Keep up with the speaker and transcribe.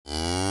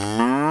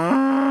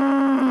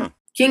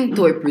King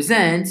Toy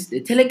presents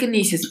the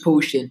Telekinesis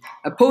Potion,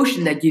 a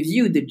potion that gives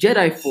you the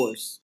Jedi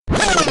Force.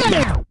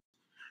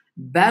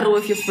 Battle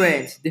with your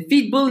friends,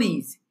 defeat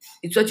bullies.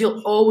 It's what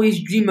you'll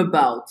always dream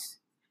about.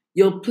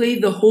 You'll play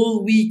the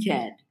whole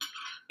weekend.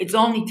 It's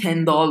only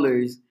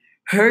 $10.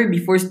 Hurry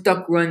before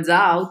stock runs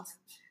out.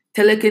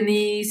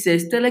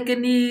 Telekinesis,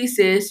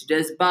 telekinesis.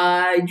 Just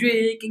buy,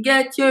 drink, and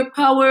get your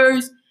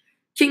powers.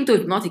 King Toy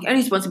will not take any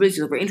responsibilities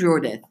for injury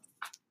or death.